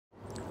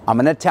I'm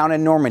in a town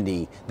in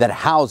Normandy that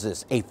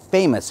houses a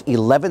famous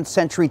 11th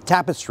century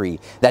tapestry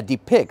that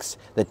depicts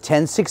the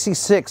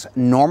 1066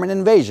 Norman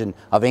invasion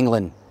of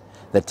England.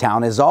 The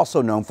town is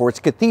also known for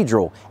its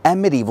cathedral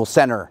and medieval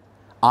center.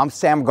 I'm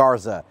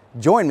sjgarza.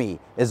 Join me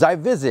as I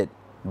visit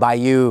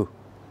Bayeux.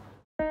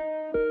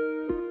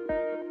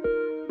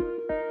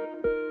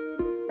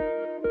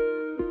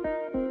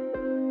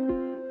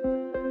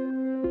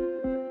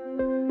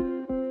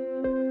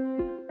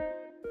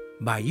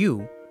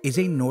 Bayeux is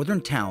a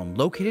northern town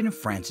located in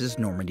France's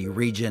Normandy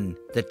region.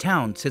 The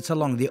town sits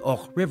along the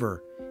Ourcq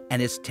River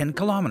and is 10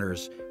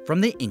 kilometers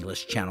from the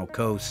English Channel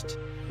coast.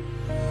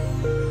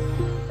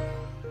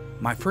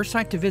 My first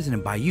site to visit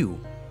in Bayeux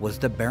was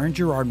the Baron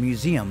Gerard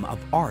Museum of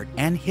Art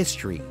and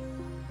History.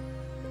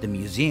 The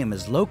museum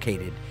is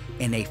located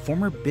in a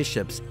former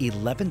bishop's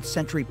 11th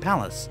century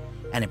palace,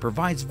 and it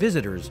provides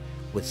visitors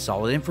with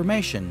solid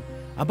information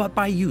about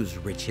Bayeux's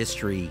rich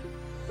history.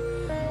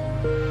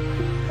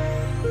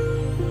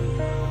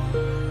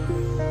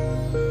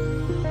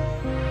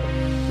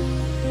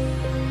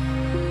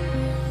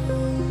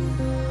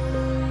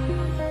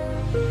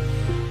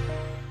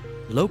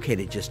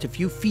 Located just a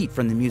few feet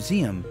from the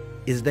museum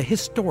is the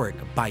historic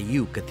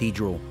Bayeux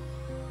Cathedral.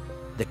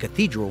 The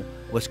cathedral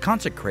was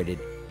consecrated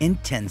in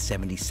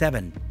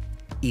 1077,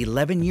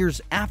 11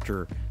 years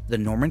after the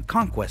Norman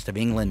conquest of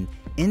England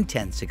in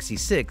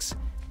 1066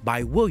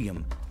 by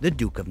William, the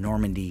Duke of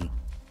Normandy.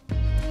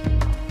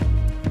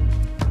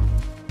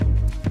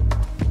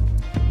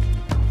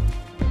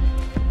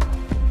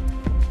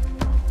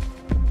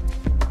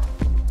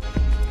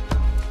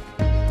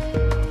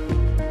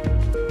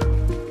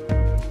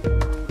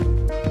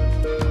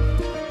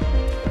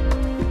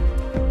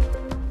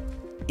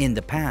 In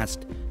the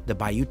past, the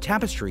Bayeux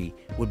Tapestry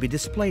would be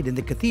displayed in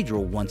the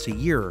cathedral once a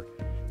year,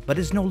 but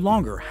is no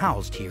longer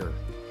housed here.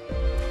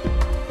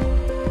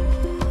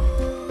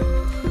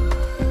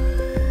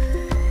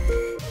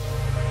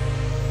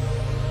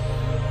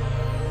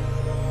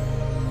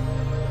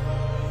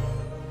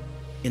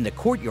 In the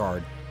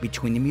courtyard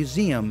between the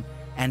museum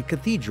and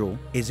cathedral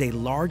is a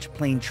large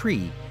plane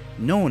tree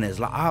known as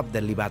l'Arbre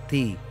de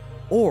Liberté,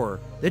 or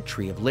the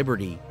Tree of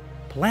Liberty,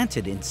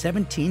 planted in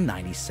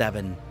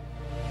 1797.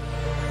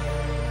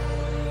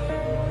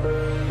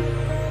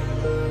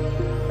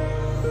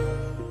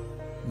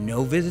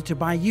 No visit to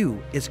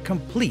Bayeux is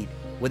complete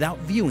without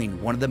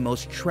viewing one of the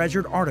most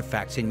treasured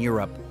artifacts in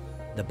Europe,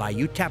 the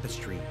Bayeux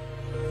Tapestry.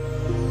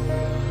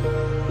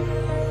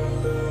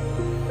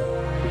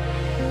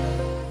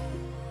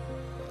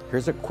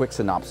 Here's a quick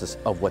synopsis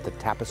of what the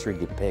tapestry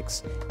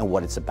depicts and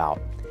what it's about.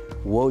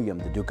 William,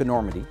 the Duke of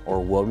Normandy, or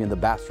William the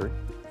Bastard,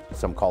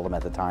 some called him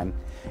at the time,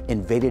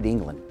 invaded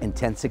England in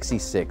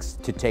 1066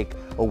 to take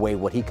away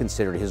what he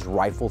considered his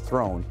rightful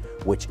throne,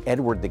 which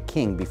Edward the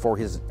King, before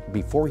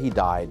he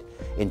died,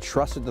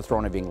 entrusted the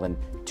throne of England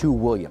to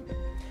William.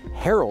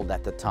 Harold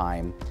at the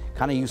time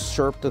kind of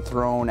usurped the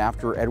throne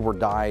after Edward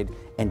died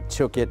and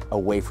took it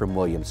away from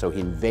William. So he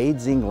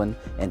invades England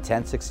in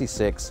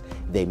 1066.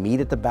 They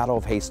meet at the Battle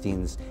of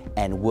Hastings,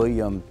 and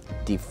William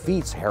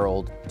defeats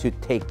Harold to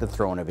take the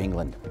throne of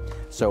England.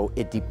 So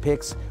it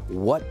depicts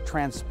what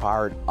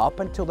transpired up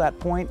until that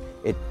point.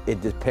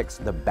 It depicts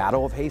the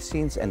Battle of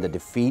Hastings and the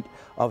defeat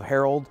of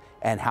Harold,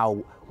 and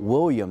how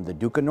William, the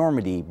Duke of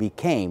Normandy,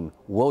 became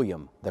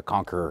William the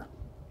Conqueror.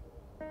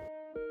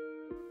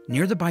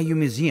 Near the Bayeux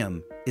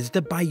Museum is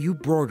the Bayeux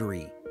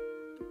Broderie.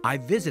 I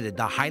visited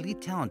the highly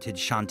talented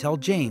Chantal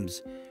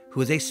James,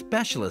 who is a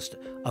specialist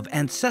of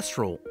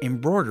ancestral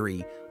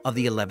embroidery of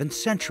the 11th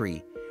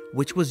century,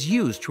 which was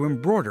used to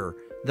embroider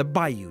the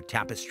Bayeux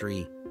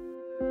Tapestry.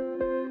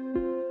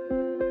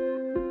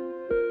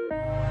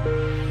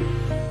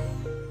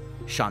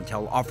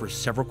 Chantal offers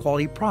several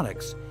quality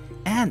products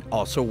and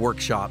also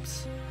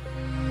workshops.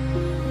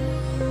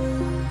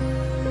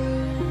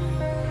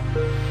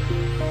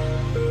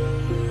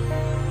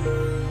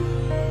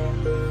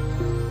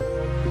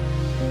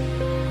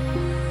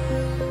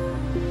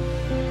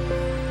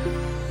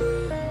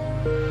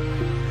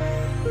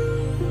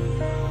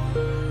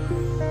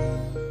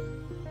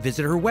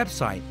 Visit her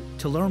website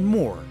to learn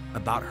more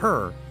about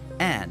her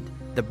and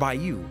the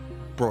Bayeux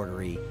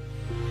Broderie.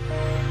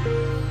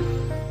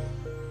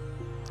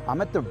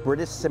 I'm at the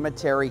British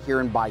Cemetery here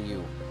in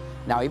Bayeux.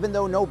 Now, even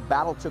though no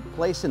battle took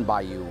place in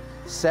Bayeux,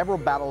 several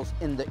battles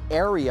in the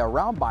area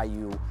around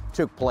Bayeux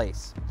took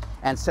place.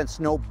 And since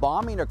no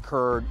bombing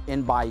occurred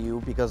in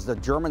Bayeux because the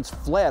Germans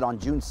fled on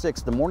June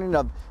 6th, the morning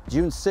of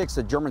June 6th,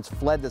 the Germans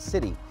fled the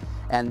city.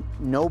 And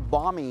no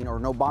bombing or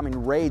no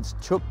bombing raids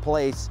took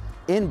place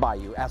in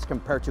Bayeux as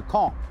compared to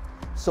Caen.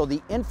 So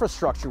the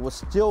infrastructure was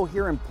still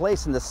here in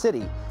place in the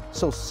city.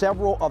 So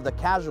several of the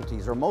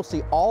casualties, or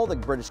mostly all the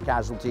British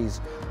casualties,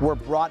 were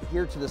brought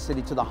here to the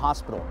city, to the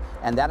hospital.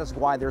 And that is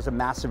why there's a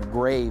massive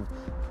grave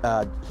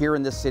here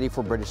in this city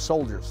for British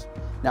soldiers.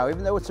 Now,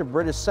 even though it's a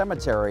British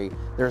cemetery,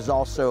 there's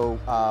also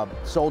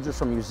soldiers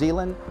from New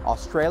Zealand,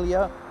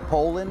 Australia,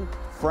 Poland,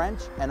 French,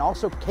 and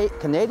also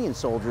Canadian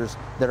soldiers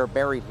that are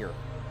buried here.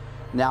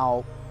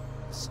 Now,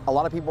 a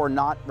lot of people are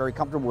not very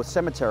comfortable with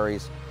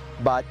cemeteries,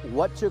 But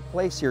what took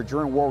place here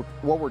during World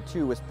War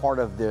II is part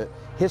of the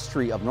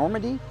history of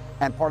Normandy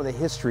and part of the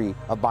history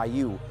of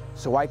Bayeux.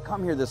 So I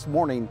come here this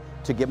morning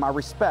to give my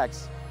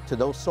respects to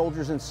those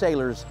soldiers and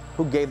sailors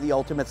who gave the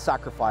ultimate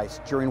sacrifice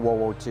during World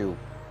War II.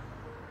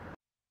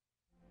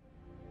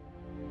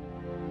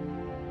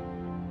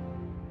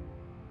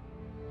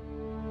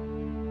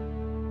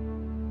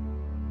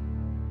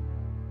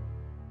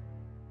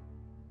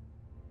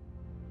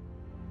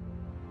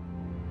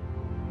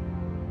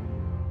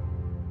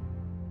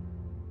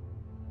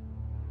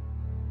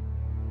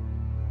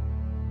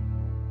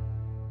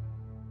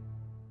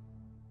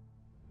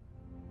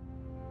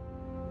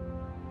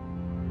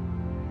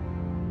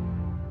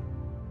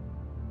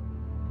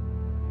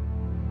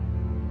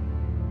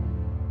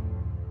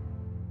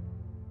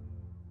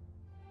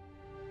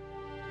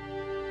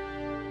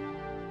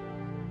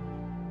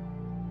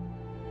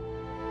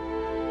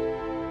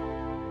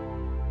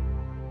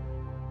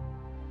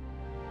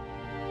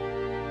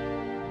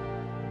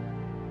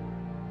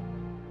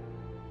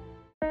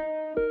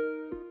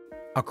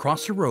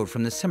 Across the road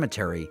from the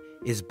cemetery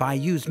is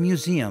Bayeux's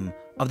Museum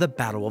of the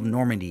Battle of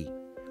Normandy,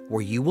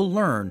 where you will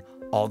learn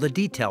all the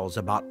details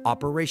about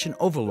Operation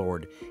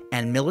Overlord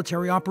and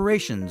military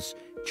operations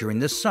during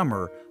the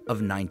summer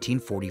of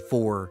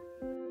 1944.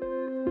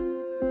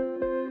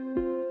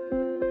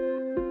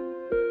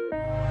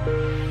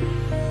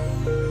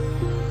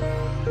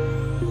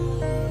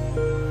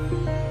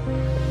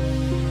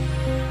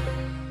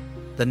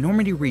 The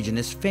Normandy region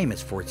is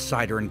famous for its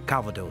cider and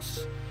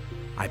calvados.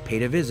 I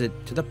paid a visit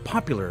to the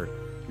popular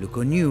Le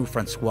Connu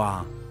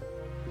Francois.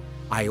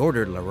 I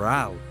ordered La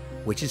Royale,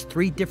 which is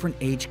 3 different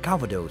aged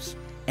calvados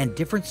and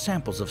different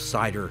samples of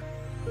cider.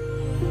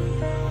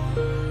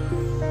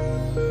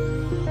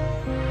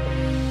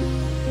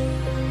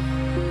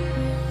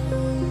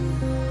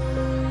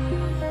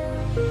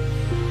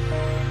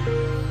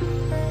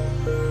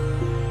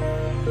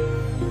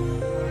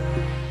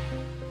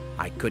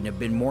 I couldn't have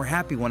been more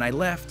happy when I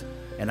left,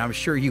 and I'm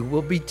sure you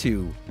will be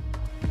too.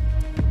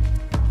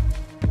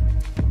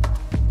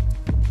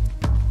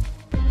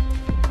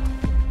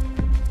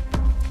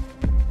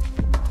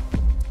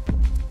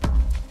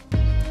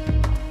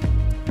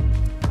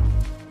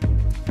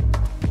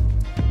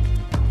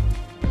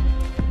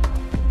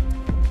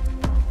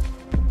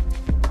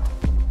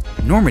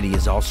 Normandy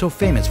is also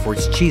famous for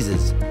its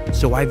cheeses,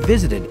 so I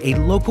visited a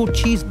local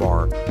cheese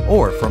bar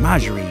or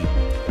fromagerie,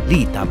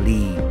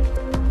 L'Établi.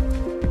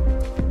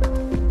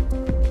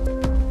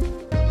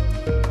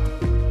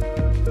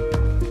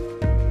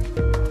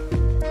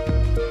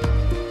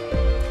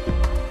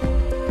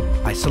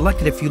 I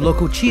selected a few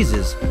local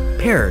cheeses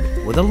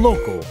paired with a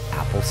local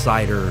apple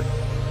cider.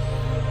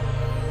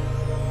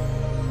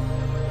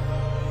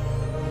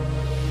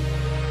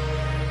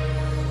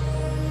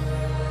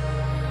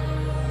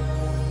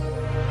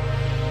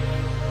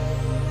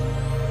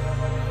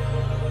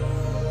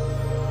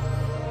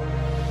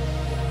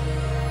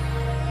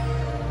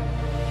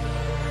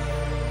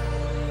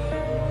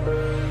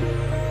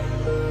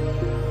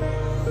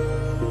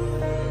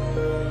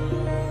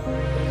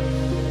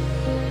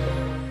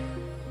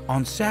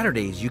 On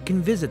Saturdays, you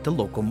can visit the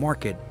local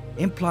market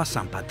in Place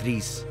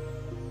Saint-Patrice.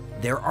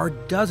 There are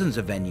dozens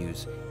of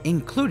venues,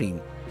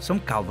 including some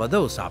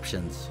calvados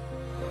options.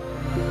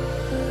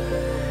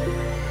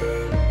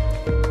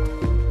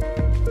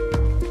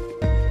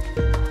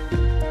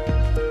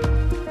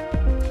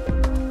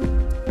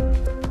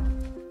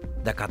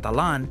 The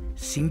Catalan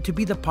seemed to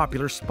be the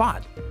popular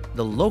spot.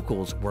 The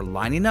locals were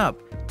lining up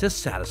to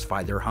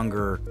satisfy their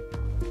hunger.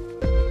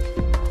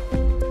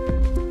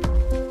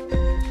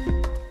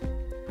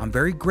 I'm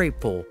very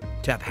grateful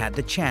to have had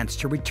the chance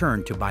to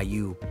return to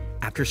Bayeux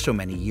after so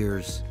many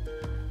years.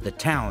 The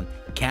town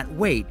can't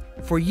wait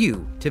for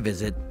you to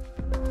visit.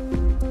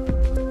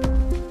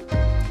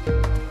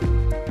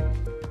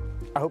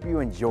 I hope you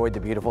enjoyed the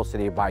beautiful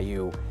city of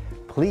Bayeux.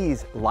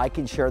 Please like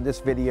and share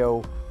this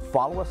video.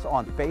 Follow us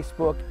on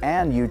Facebook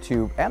and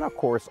YouTube, and of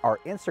course our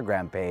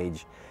Instagram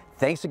page.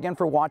 Thanks again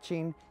for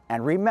watching,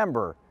 and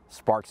remember,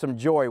 spark some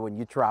joy when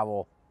you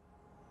travel.